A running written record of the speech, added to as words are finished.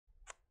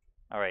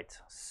All right,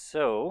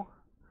 so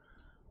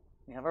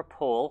we have our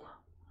poll.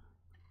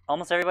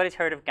 Almost everybody's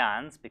heard of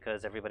GANs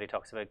because everybody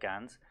talks about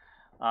GANs.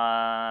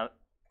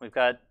 We've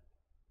got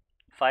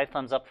 5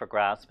 thumbs up for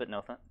graphs, but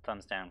no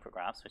thumbs down for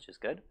graphs, which is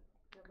good.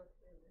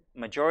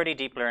 Majority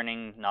deep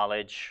learning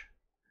knowledge,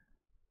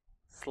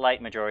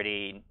 slight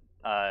majority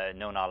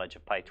no knowledge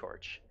of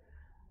PyTorch.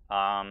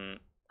 I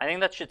think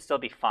that should still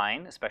be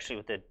fine, especially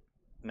with the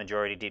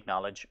majority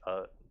knowledge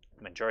of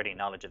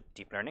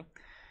deep learning.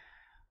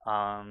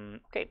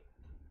 Okay,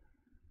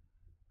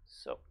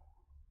 so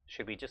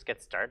should we just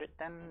get started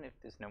then if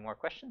there's no more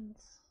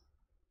questions?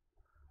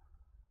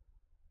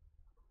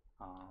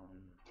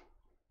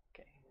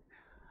 Okay.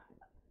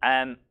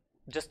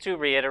 Just to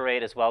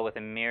reiterate as well with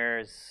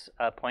Amir's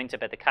point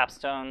about the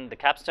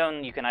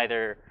capstone you can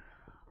either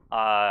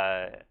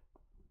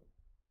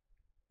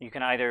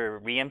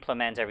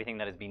re-implement everything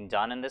that has been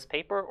done in this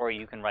paper, or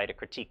you can write a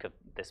critique of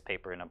this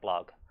paper in a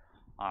blog.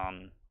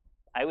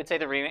 I would say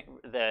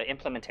the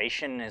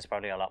implementation is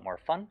probably a lot more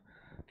fun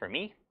for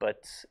me,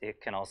 but it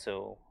can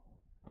also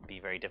be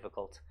very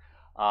difficult.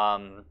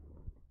 The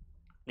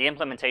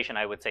implementation,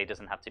 I would say,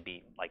 doesn't have to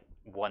be like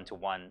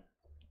one-to-one.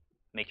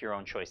 Make your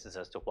own choices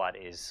as to what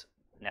is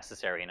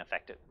necessary and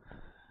effective.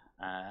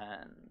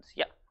 And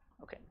yeah,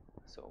 okay,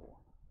 so.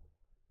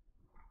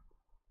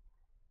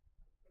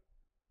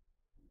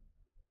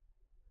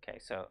 Okay,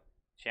 so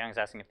Xiang's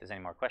asking if there's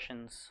any more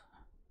questions.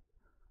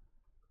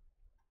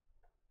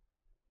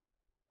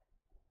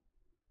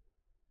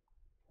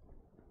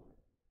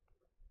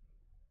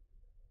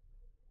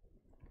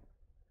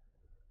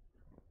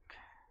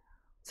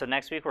 So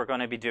next week we're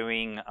going to be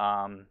doing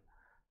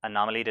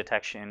anomaly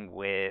detection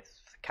with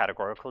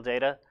categorical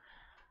data.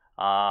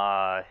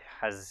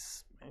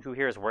 Who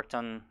here has worked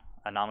on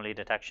anomaly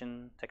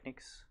detection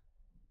techniques?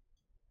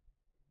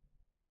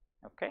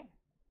 Okay.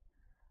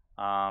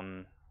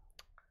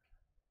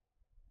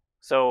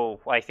 So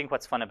I think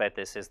what's fun about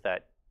this is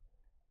that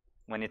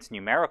when it's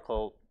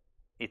numerical,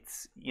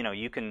 it's,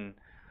 you can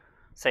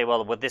say,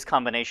 well, with this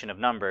combination of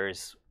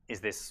numbers, is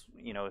this,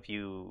 if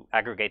you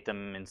aggregate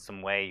them in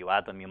some way, you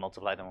add them, you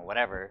multiply them or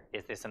whatever,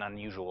 is this an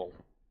unusual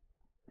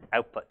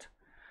output?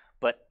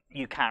 But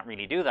you can't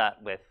really do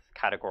that with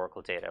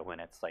categorical data when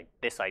it's like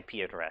this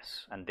IP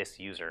address and this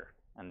user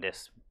and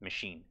this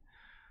machine.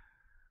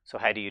 So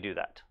how do you do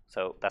that?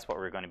 So that's what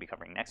we're going to be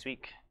covering next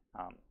week.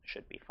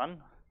 Should be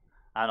fun.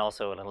 And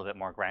also a little bit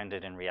more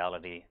grounded in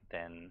reality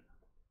than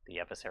the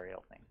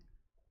adversarial thing.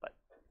 But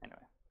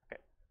anyway,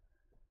 okay.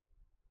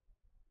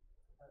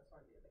 Sorry,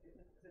 is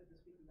it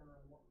this week we're going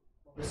to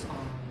focus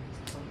on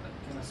some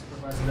kind of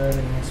supervised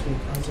learning, next week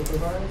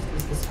unsupervised?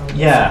 Is this how the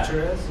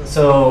structure is?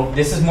 So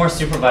this is more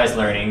supervised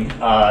learning,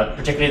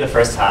 particularly the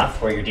first half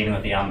where you're dealing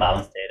with the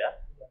unbalanced data.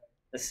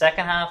 The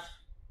second half,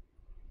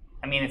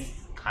 I mean, it's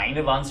kind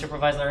of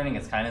unsupervised learning.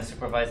 It's kind of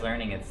supervised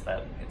learning. It's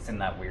in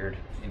that weird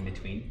in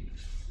between.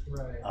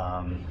 Right.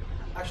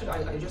 Actually,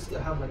 I just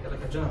have like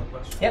a general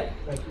question. Yep.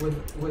 Like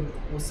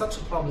with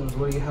such problems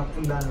where you have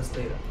imbalanced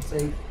data,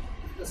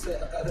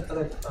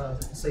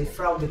 say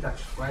fraud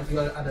detection, right? You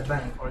are at a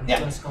bank or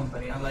insurance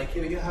company, and like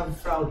you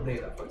have fraud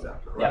data, for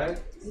example, right?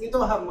 You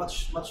don't have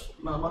much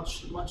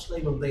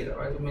labeled data,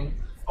 right? I mean,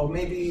 or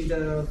maybe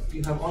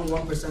you have only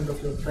 1%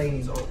 of your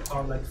claims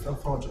are like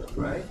fraudulent,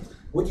 right?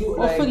 Would you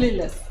hopefully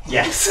less?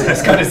 Yes, I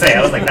was going to say.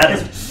 I was like, that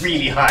is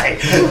really high.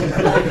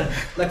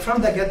 like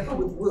from the get-go,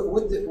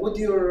 would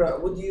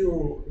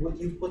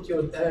you put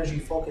your energy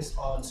focus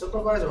on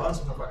supervised or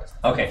unsupervised?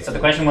 Okay, so the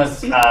question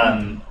was, in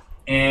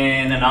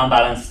an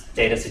unbalanced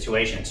data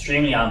situation,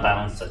 extremely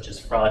unbalanced, such as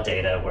fraud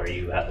data, where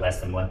you have less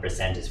than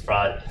 1% is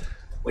fraud,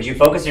 would you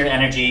focus your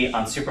energy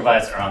on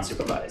supervised or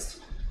unsupervised?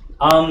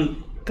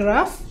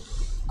 Graph?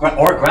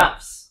 Or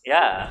graphs?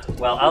 Yeah.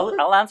 Well,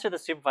 I'll answer the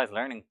supervised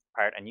learning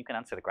part, and you can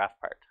answer the graph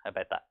part. How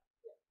about that?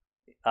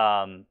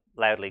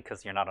 Loudly,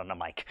 because you're not on a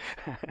mic.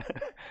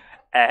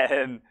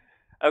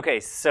 Okay,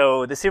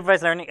 so the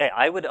supervised learning,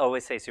 I would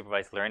always say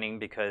supervised learning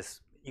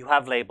because you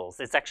have labels.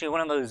 It's actually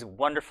one of those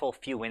wonderful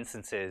few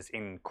instances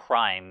in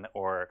crime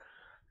or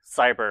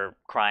cyber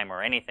crime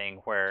or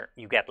anything where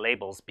you get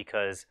labels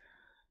because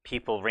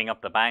people ring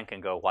up the bank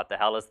and go, what the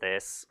hell is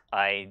this?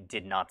 I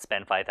did not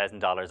spend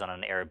 $5,000 on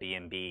an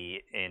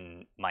Airbnb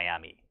in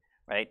Miami,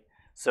 right?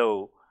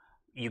 So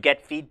you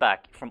get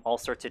feedback from all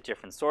sorts of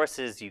different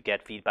sources. You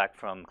get feedback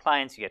from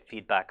clients. You get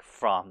feedback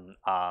from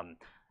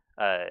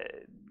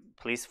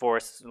police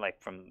force,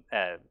 like from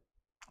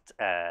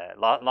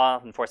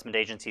law enforcement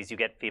agencies. You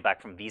get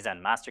feedback from Visa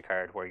and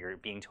MasterCard where you're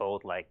being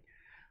told, like,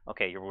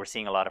 okay, we're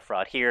seeing a lot of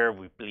fraud here.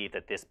 We believe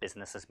that this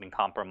business has been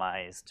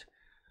compromised.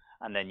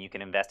 And then you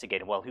can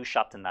investigate, well, who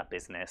shopped in that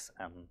business?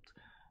 And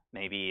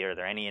maybe are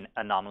there any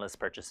anomalous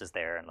purchases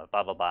there? And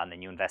blah, blah, blah. And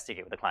then you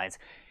investigate with the clients.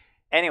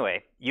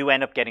 Anyway, you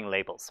end up getting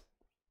labels.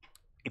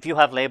 If you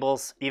have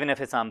labels, even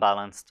if it's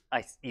unbalanced,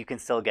 you can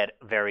still get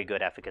very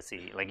good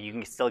efficacy. Like you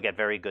can still get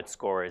very good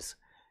scores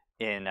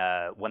in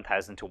a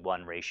 1,000 to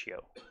 1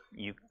 ratio.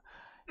 You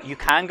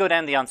can go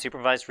down the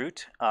unsupervised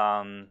route,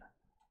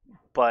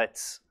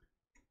 but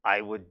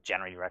I would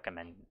generally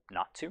recommend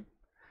not to.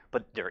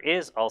 But there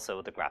is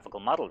also the graphical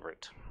model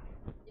route.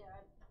 Yeah,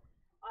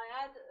 I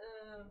had.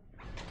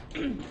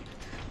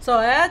 So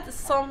I had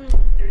some.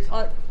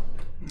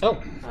 Does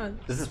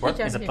this work?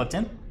 Is it plugged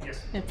in?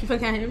 Yes. Yeah, people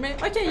can hear me.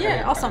 Okay,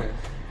 yeah, awesome.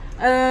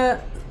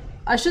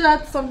 I should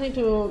add something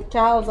to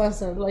Carl's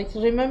answer. Like,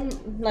 remember,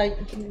 like,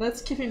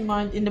 let's keep in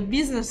mind in the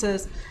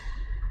businesses,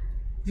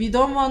 we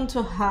don't want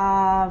to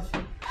have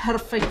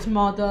perfect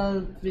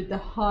model with the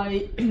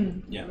high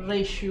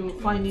ratio,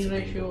 finding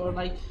ratio, or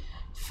like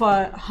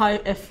high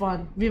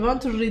F1. We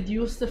want to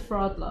reduce the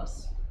fraud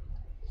loss.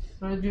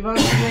 Right? We want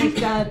to make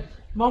that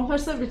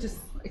 1%, which is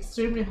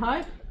extremely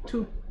high,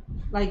 to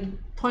like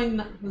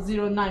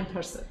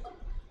 0.09%.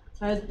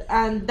 Right?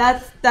 And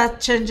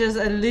that changes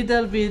a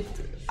little bit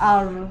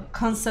our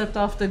concept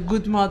of the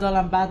good model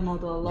and bad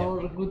model,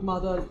 or good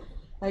model.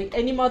 Like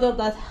any model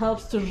that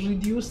helps to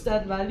reduce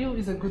that value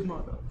is a good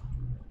model.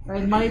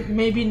 Right?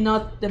 Maybe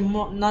not the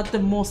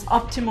most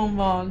optimum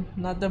one,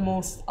 not the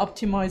most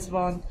optimized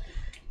one,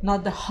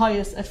 not the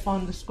highest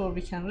F1 score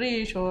we can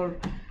reach, or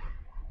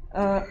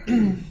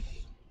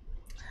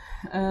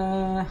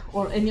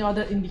or any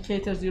other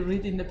indicators you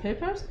read in the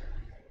papers,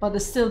 but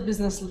still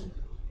business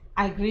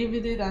agree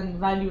with it and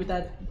value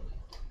that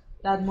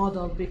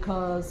model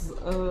because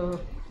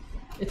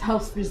it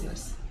helps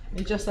business.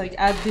 It just like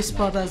add this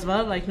part as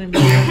well, like when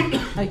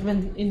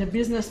in the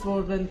business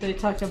world when they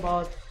talk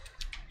about,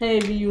 hey,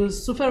 we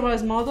use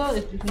supervised model,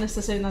 it's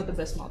necessarily not the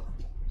best model.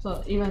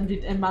 So even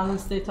with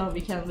imbalanced data,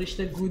 we can reach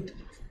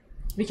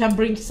we can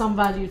bring some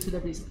value to the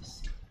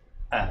business.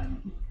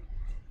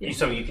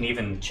 So you can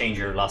even change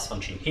your loss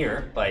function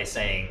here by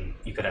saying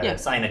you could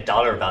assign a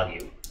dollar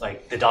value.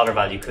 Like the dollar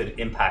value could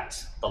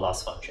impact the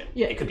loss function.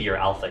 Yeah. It could be your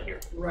alpha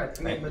here. Right.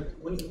 I mean, but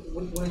when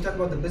you talk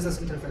about the business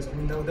interface, I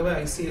mean, the way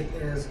I see it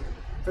is,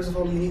 first of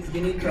all, you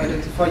need to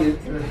identify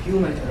your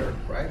human error,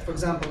 right? For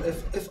example,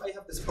 if I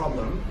have this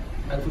problem,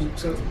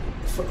 so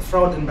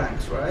fraud in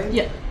banks, right?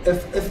 Yeah.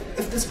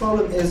 If this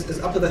problem is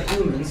up to the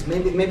humans,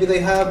 maybe they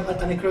have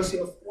an accuracy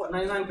of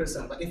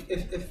 99%. But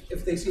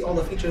if they see all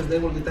the features, they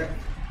will detect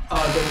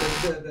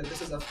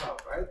this is a fraud,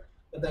 right?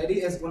 But the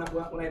idea is when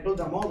I build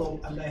a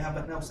model and I have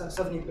now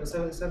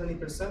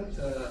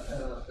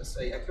 70% let's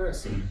say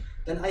accuracy,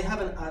 then I have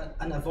an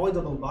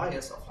unavoidable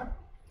bias of like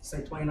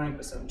say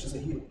 29%, which is a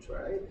huge,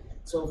 right?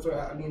 So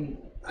I mean,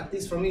 at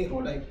least for me,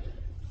 or like,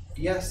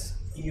 yes,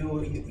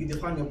 you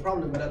define your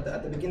problem, but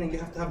at the beginning you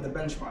have to have the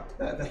benchmark.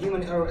 The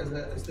human error is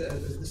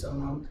this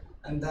amount,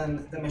 and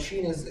then the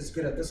machine is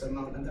good at this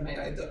amount, and then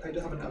I do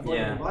have an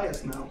avoidable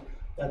bias now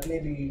that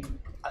maybe.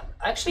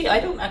 Actually, I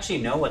don't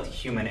actually know what the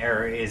human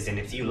error is, and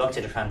if you looked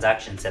at a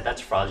transaction and said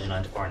that's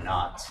fraudulent or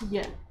not.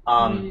 Yeah.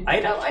 I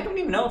don't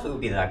even know if it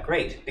would be that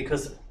great,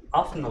 because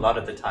often a lot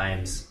of the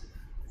times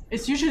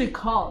it's usually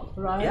call,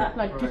 right? Yeah.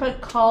 Like people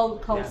call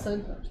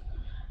centers.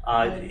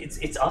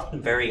 It's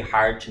often very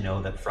hard to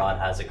know that fraud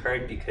has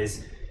occurred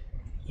because,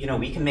 you know,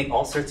 we can make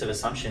all sorts of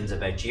assumptions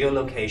about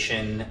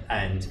geolocation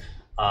and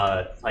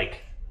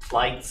like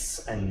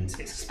flights and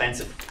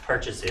expensive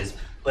purchases.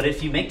 But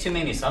if you make too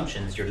many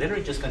assumptions, you're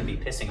literally just going to be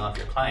pissing off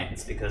your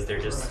clients because they're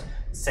just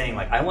saying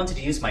like, I wanted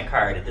to use my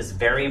card at this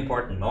very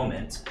important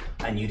moment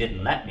and you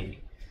didn't let me.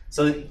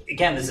 So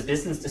again, there's a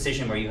business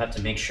decision where you have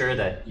to make sure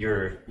that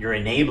you're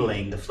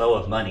enabling the flow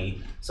of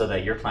money so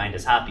that your client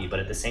is happy, but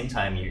at the same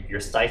time you're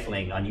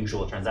stifling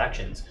unusual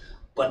transactions.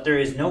 But there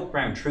is no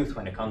ground truth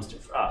when it comes to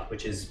fraud,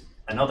 which is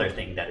another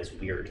thing that is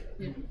weird,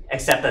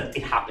 except that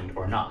it happened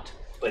or not.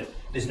 But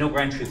there's no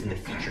ground truth in the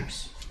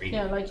features. Really.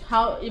 Yeah, like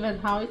how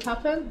it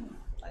happened,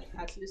 like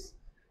at least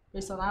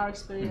based on our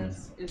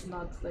experience, is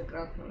not the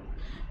ground truth.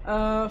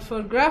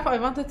 For graph, I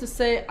wanted to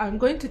say I'm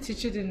going to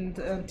teach it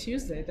on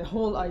Tuesday. The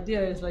whole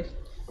idea is like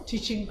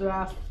teaching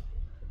graph,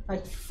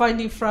 like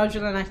finding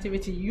fraudulent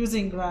activity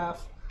using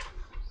graph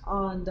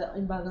on the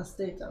imbalanced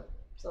data.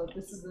 So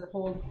this is the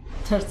whole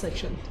third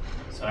section.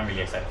 So I'm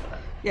really excited for that.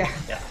 Yeah.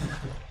 Yeah.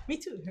 Me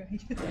too.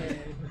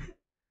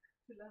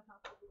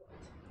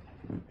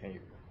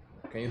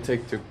 Can you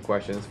take 2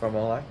 questions from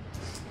online?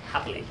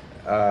 Happily.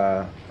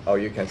 Oh,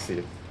 you can see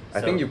it.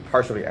 I think you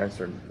partially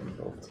answered them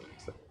both.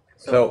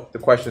 So the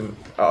question,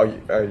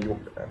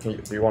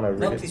 do you want to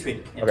read it? No, please read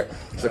it. Yeah. Okay,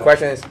 so the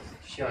question is...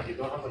 Sure, you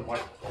don't have the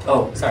mic.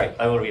 Oh, sorry,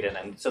 I will read it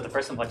then. So the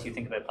first one, what do you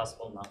think about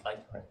possible non-flagged?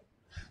 Right.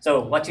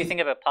 So what do you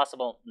think about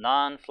possible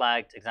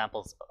non-flagged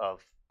examples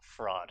of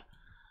fraud?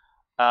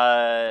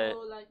 Yeah,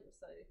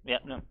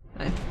 no.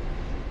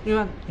 You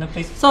want? No,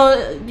 please.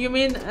 So you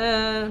mean,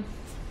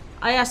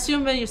 I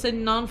assume when you say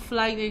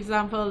non-flagged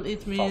example,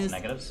 it means False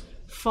negatives?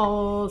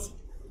 False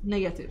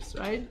negatives,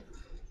 right?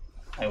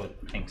 I would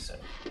think so.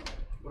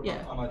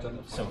 Yeah.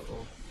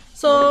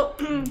 So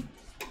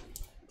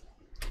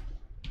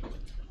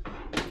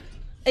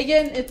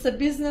again, it's a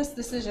business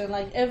decision.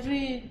 Like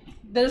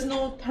there's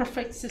no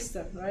perfect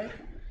system, right?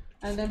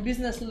 And then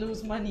business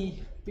lose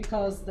money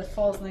because the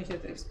false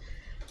negatives.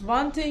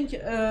 One thing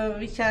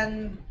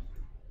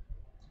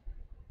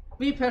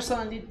we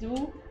personally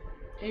do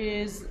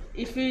is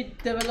if we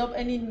develop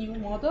any new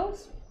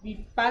models,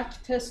 we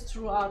back test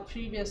through our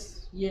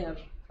previous year,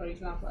 for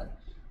example.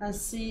 and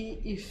see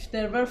if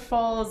there were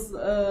false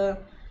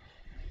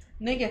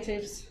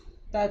negatives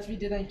that we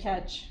didn't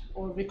catch,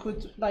 or we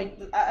could, like,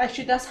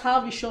 actually that's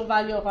how we show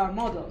value of our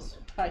models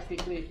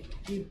practically.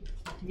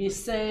 We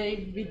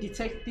say we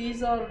detect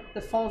these are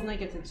the false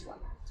negatives one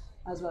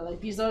as well, like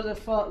these are the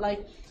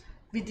like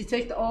we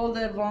detect all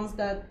the ones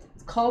that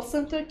call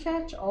center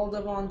catch, all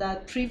the one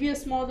that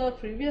previous model,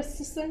 previous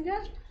system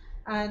catch,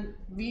 and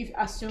we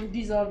assume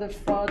these are the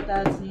fraud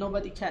that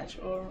nobody catch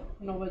or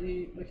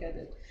nobody look at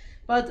it.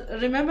 But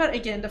remember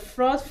again, the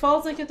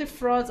false negative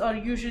frauds are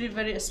usually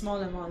very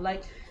small amount.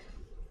 Like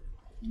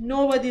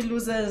nobody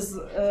loses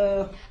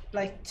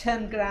like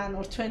 10 grand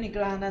or 20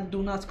 grand and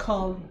do not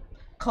call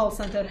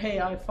center, hey,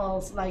 I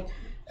false, like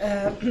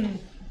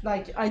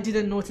like I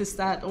didn't notice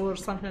that or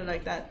something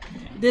like that.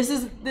 This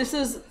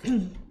is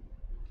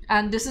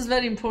and this is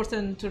very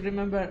important to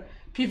remember.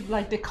 People,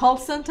 like the call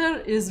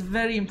center is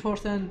very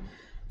important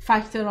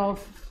factor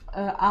of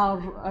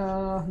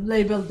our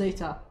label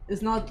data.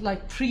 It's not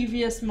like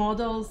previous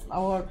models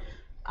or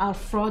our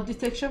fraud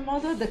detection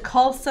model. The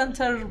call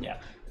center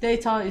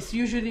data is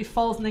usually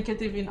false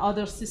negative in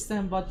other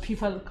system, but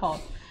people call.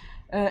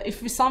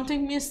 If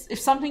something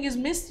is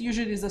missed,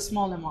 usually it's a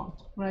small amount,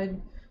 right?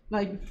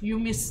 Like you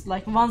miss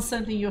like 1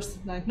 cent in your,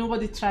 like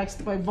nobody tracks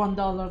by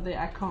 $1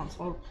 their account,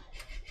 or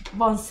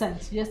 1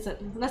 cent. Yes,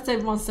 let's say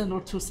 1 cent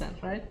or 2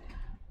 cents, right?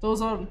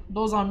 Those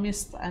are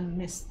missed.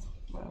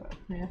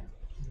 Yeah,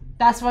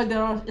 that's why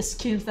there are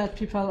schemes that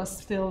people are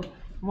still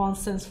 1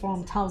 cent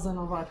from thousands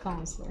of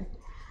accounts, right?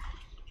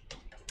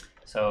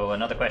 So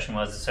another question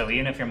was, so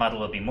even if your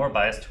model will be more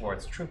biased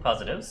towards true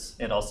positives,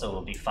 it also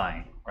will be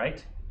fine,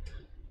 right?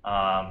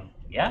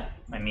 Yeah,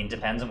 I mean,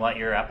 depends on what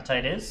your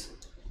appetite is.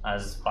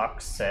 As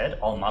Box said,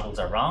 all models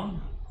are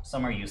wrong,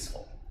 some are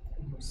useful.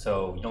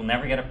 So you'll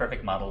never get a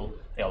perfect model.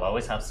 They'll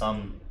always have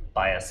some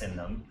bias in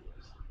them.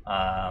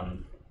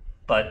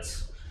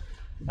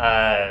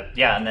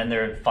 Yeah, and then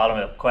their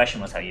follow-up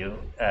question was how do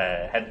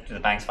the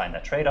banks find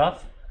that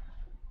trade-off?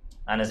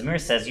 And as Amir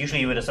says, usually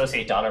you would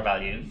associate dollar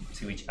value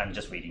to each, I'm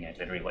just reading it,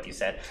 literally what you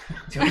said,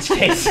 to each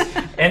case.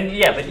 And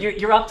yeah, but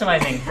you're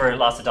optimizing for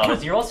lots of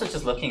dollars. You're also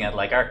just looking at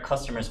like our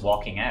customers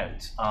walking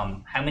out.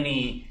 How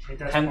many...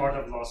 That's part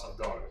of loss of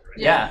dollars, right?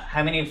 Yeah,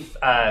 how many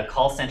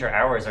call center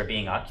hours are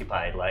being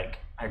occupied? Like,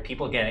 are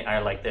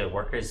like the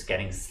workers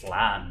getting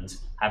slammed,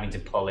 having to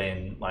pull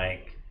in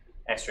like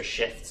extra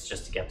shifts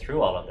just to get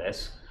through all of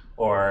this?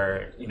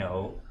 Or, you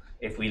know,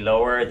 if we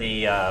lower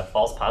the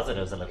false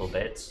positives a little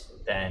bit,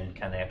 then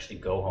can they actually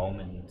go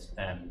home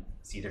and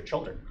see their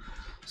children?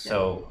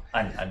 So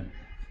I'm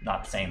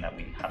not saying that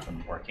we have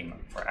them working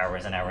for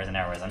hours and hours and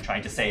hours. I'm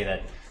trying to say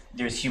that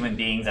there's human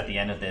beings at the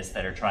end of this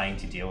that are trying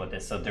to deal with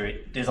this. So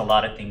there's a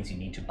lot of things you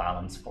need to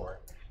balance for.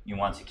 You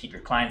want to keep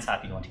your clients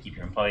happy, you want to keep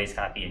your employees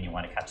happy, and you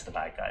want to catch the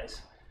bad guys.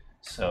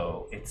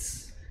 So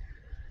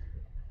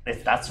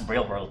that's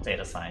real world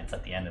data science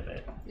at the end of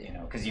it, you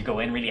know, because you go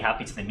in really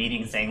happy to the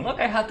meeting saying, look,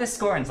 I had this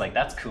score, and it's like,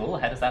 that's cool,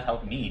 how does that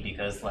help me?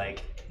 Because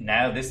like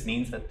now this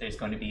means that there's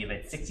going to be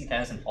about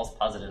 60,000 false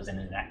positives in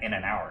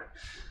an hour.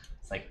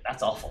 It's like,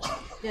 that's awful.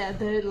 Yeah,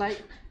 they're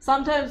like,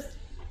 sometimes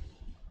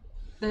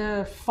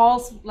the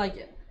false,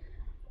 like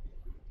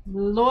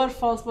lower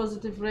false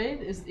positive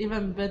rate is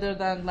even better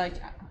than like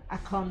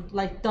account,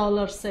 like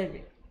dollar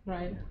saving,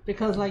 right?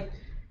 Because like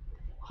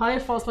higher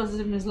false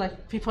positive means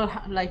like people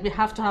like we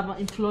have to have an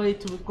employee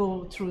to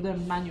go through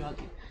them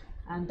manually,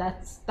 and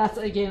that's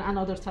again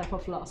another type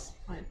of loss,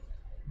 right?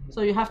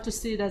 So you have to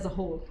see it as a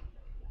whole.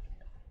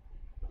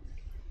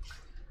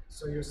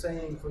 So you're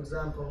saying, for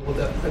example,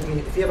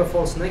 if you have a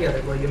false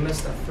negative or you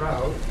missed a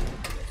fraud,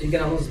 you're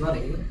gonna lose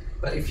money.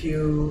 But if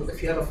you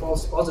have a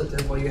false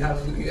positive, or you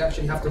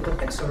actually have to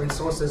put extra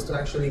resources to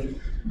actually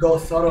go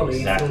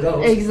thoroughly through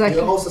those,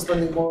 you're also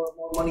spending more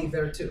money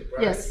there too,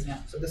 right? Yes. Yeah.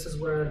 So this is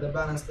where the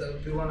balance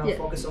that we want to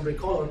focus on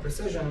recall or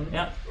precision,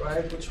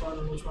 right? Which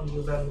one do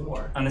you value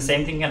more? And the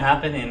same thing can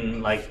happen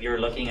in like you're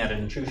looking at an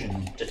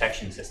intrusion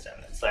detection system.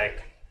 It's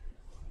like,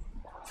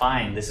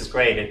 fine, this is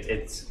great.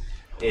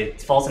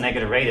 It's false and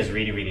negative rate is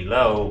really, really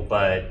low,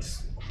 but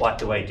what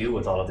do I do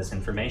with all of this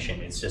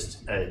information? It's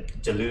just a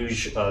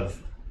deluge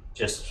of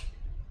just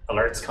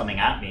alerts coming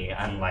at me,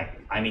 and like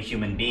I'm a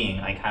human being,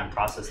 I can't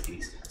process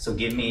these. So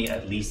give me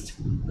at least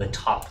the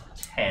top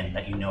 10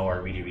 that you know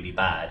are really, really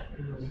bad,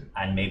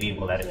 and maybe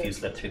we'll let a few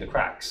slip through the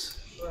cracks.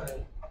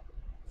 Right.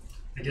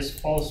 I guess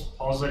false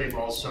positive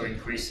also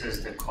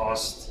increases the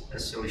cost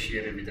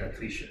associated with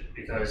attrition,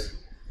 because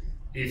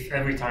if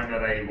every time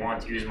that I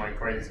want to use my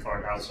credit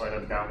card outside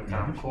of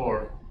downtown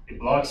core, it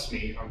blocks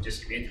me, I'm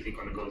just immediately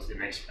going to go to the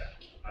next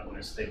bank. I'm going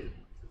to stay with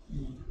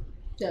it.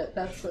 Yeah,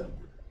 that's it.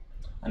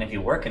 And if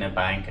you work in a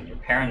bank and your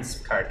parents'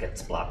 card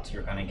gets blocked,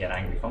 you're going to get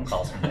angry phone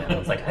calls from them.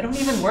 It's like, I don't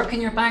even work in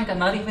your bank, I'm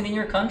not even in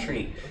your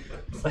country.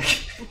 It's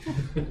like,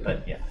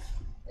 but yeah.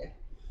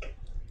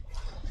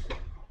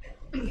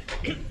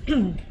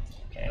 Okay.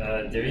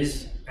 There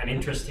is an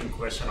interesting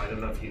question, I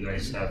don't know if you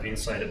guys have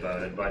insight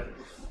about it, but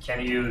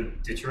can you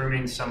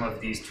determine some of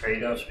these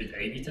trade-offs with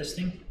A/B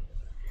testing?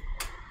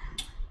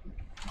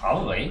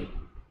 Probably,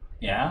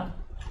 yeah.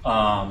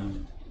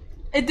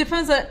 It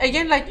depends.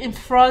 Again, like in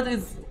fraud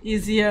is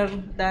easier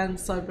than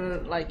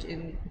cyber, like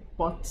in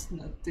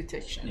botnet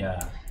detection.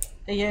 Yeah.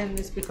 Again,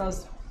 it's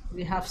because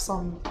we have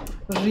some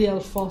real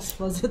false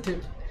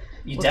positive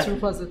or true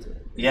positive.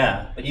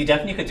 Yeah, but you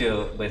definitely could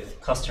do it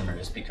with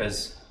customers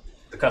because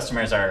the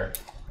customers are,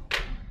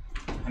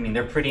 I mean,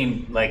 they're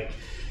pretty, like,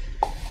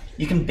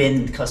 you can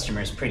bin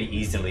customers pretty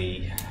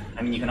easily.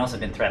 I mean, you can also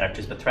bin threat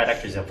actors, but threat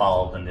actors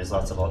evolve and there's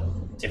lots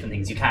of different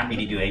things. You can't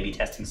really do A/B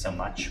testing so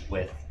much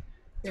with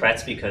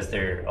threats because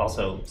they're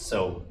also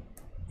so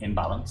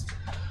imbalanced.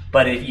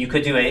 But if you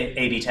could do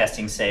A/B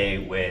testing, say,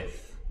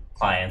 with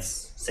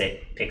clients,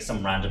 say, pick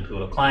some random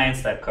pool of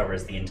clients that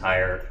covers the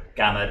entire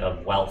gamut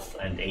of wealth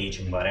and age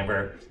and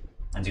whatever,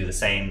 and do the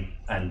same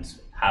and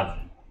have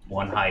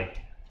one high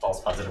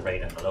false positive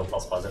rate and a low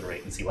false positive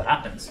rate and see what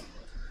happens.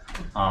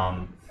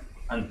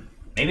 And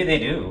maybe they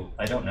do,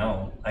 I don't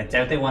know. I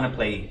doubt they want to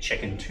play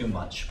chicken too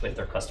much with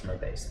their customer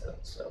base though,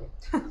 so.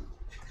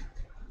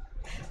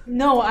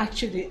 No,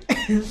 actually.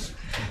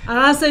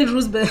 I'll answer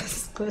Ruth's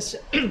best question.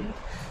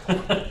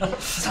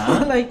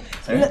 Like,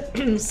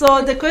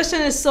 so the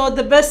question is, so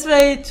the best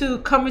way to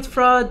commit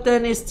fraud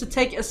then is to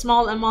take a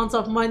small amount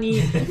of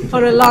money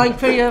for a long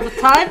period of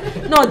time?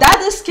 No,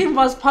 that scheme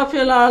was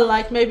popular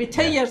like maybe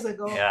 10 years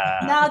ago. Yeah.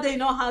 Now they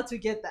know how to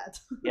get that.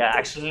 Yeah,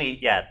 actually,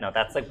 yeah, no,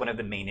 that's like one of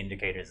the main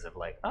indicators of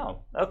like,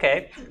 oh,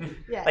 okay.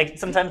 Yeah. Like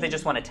sometimes they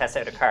just want to test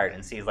out a card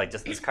and see like,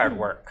 does this card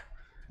work?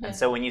 And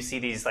so when you see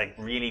these like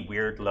really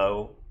weird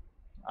low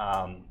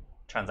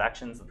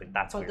transactions,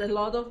 that's But weird. a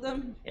lot of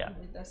them, Yeah.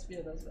 that's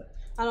weird as well.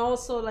 And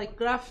also like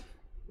graph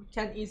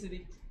can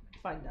easily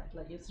find that.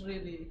 Like it's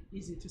really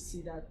easy to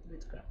see that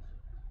with graph.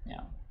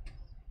 Yeah.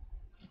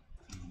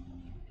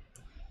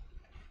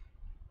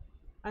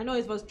 I know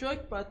it was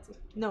joke, but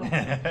no.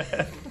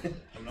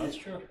 I'm not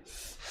sure.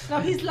 No,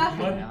 he's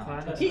laughing.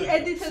 No. He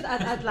edited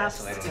at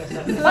last.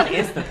 What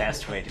is the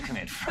best way to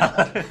commit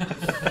fraud?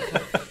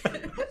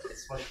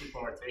 That's why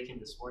people are taking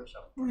this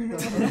workshop.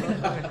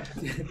 Yeah.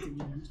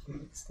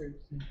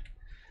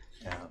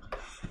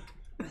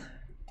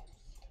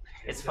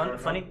 It's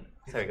funny.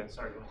 Sorry, go.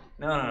 Sorry, go.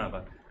 No,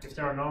 go. If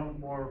there are no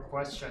more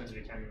questions,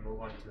 we can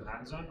move on to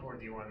hands-on, or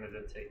do you want me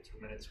to take 2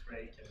 minutes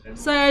break and then?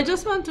 So I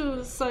just want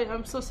to say,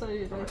 I'm so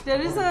sorry. Like,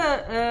 there is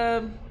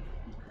a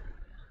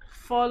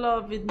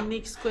follow-up with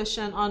Nick's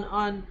question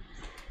on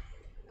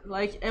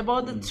like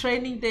about the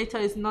training data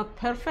is not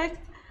perfect.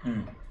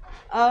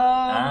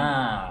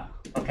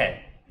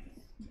 Okay.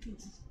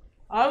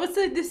 I would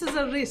say this is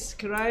a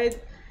risk, right?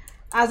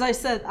 As I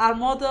said, our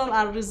model,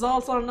 our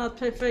results are not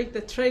perfect.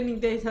 The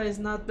training data is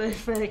not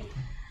perfect.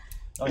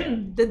 Oh, yeah.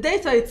 The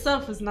data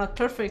itself is not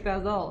perfect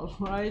at all,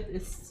 right?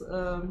 It's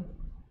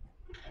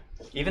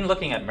Even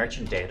looking at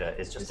merchant data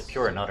is just a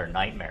pure another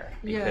nightmare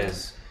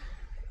because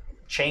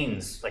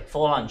chains, like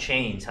full-on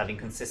chains, having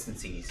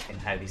consistencies in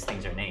how these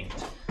things are named.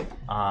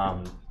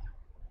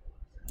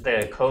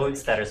 The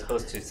codes that are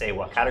supposed to say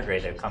what category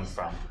they've come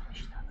from,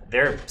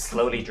 they're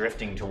slowly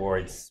drifting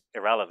towards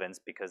irrelevance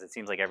because it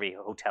seems like every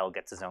hotel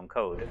gets its own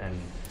code, and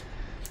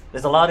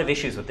there's a lot of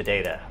issues with the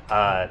data.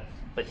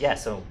 But yeah,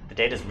 so the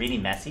data is really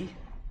messy.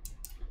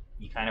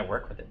 You kind of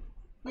work with it.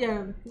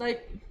 Yeah,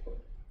 like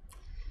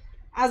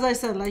as I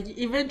said, like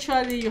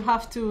eventually you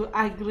have to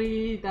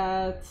agree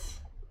that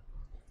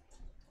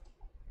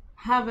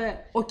have a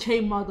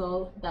okay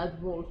model that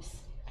works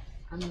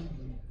and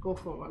go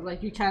forward.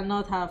 Like you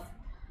cannot have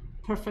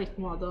perfect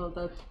model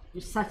that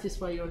you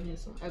satisfy your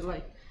needs and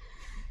like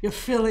your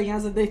feeling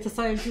as a data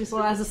scientist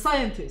or as a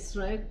scientist,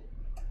 right?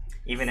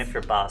 Even if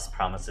your boss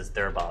promises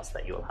their boss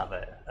that you will have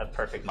a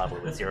perfect model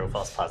with 0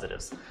 false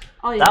positives.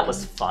 Oh, yeah. That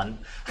was fun.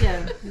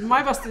 Yeah,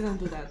 my boss didn't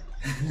do that.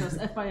 Just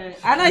FYI.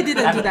 And I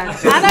didn't do that.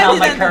 This is And I not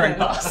my didn't current do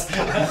that. boss.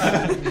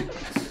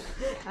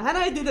 And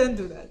I didn't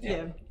do that,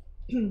 yeah.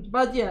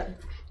 But yeah,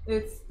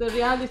 it's the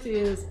reality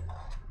is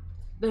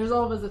there's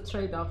always a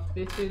trade-off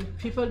between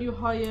people you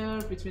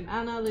hire, between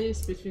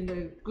analysts, between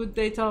the good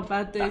data,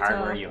 bad data. The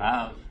hardware you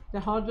have.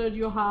 The hardware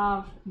you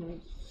have.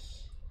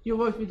 You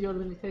work with your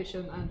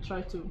limitation and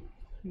try to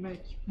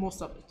make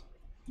most of it.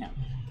 Yeah.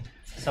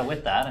 So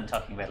with that, and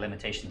talking about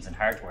limitations in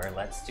hardware,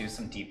 let's do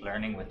some deep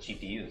learning with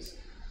GPUs.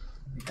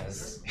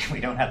 Because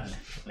we don't have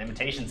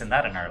limitations in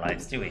that in our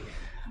lives, do we?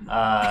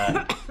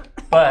 But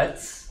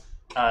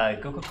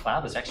Google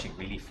Cloud was actually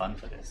really fun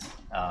for this.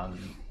 I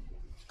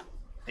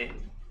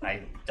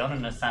don't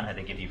understand how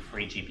they give you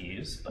free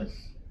GPUs, but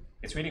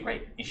it's really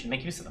great. You should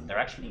make use of them. They're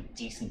actually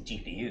decent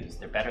GPUs.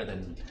 They're better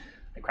than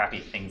the crappy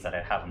things that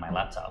I have on my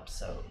laptop.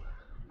 So,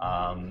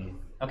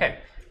 okay.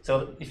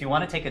 So if you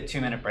want to take a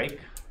 2-minute break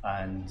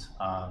and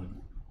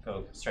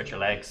go stretch your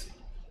legs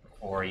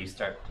before you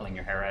start pulling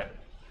your hair out,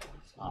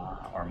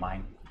 or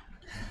mine,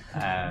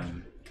 yeah,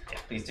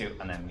 please do,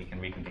 and then we can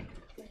reconvene.